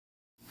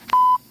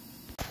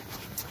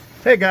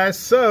Hey guys,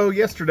 so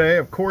yesterday,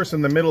 of course,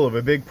 in the middle of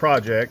a big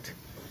project,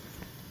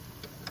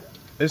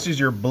 this is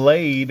your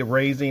blade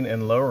raising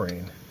and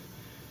lowering.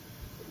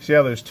 See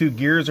how those two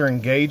gears are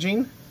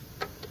engaging?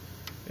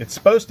 It's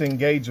supposed to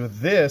engage with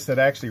this that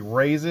actually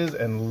raises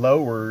and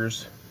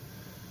lowers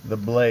the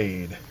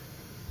blade.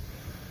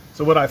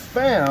 So what I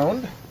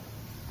found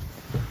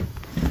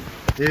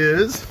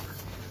is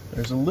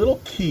there's a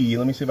little key.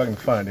 Let me see if I can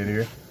find it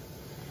here.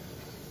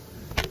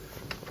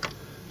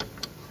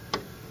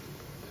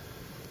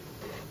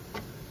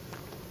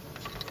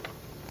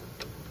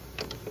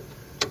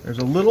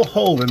 There's a little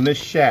hole in this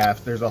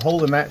shaft. There's a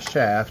hole in that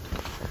shaft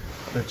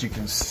that you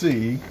can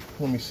see.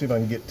 Let me see if I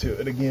can get to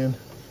it again.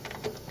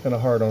 Kind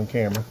of hard on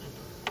camera.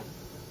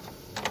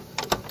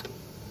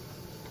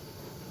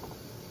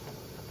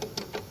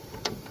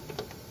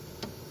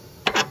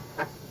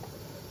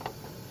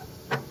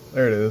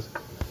 There it is.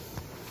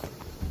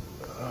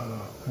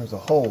 There's a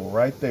hole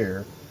right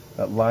there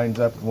that lines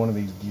up with one of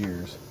these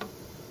gears.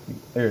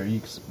 There,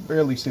 you can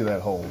barely see that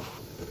hole.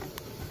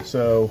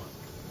 So,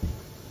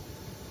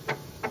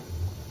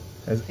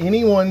 has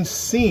anyone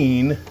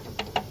seen,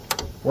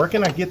 where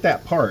can I get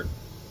that part?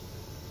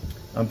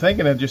 I'm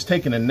thinking of just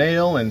taking a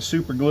nail and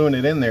super gluing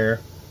it in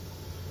there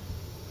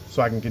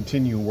so I can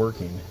continue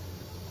working.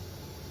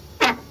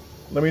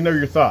 Let me know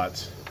your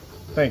thoughts.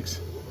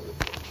 Thanks.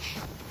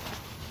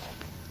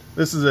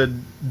 This is a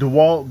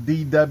Dewalt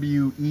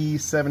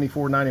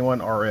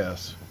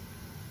DWE7491rs.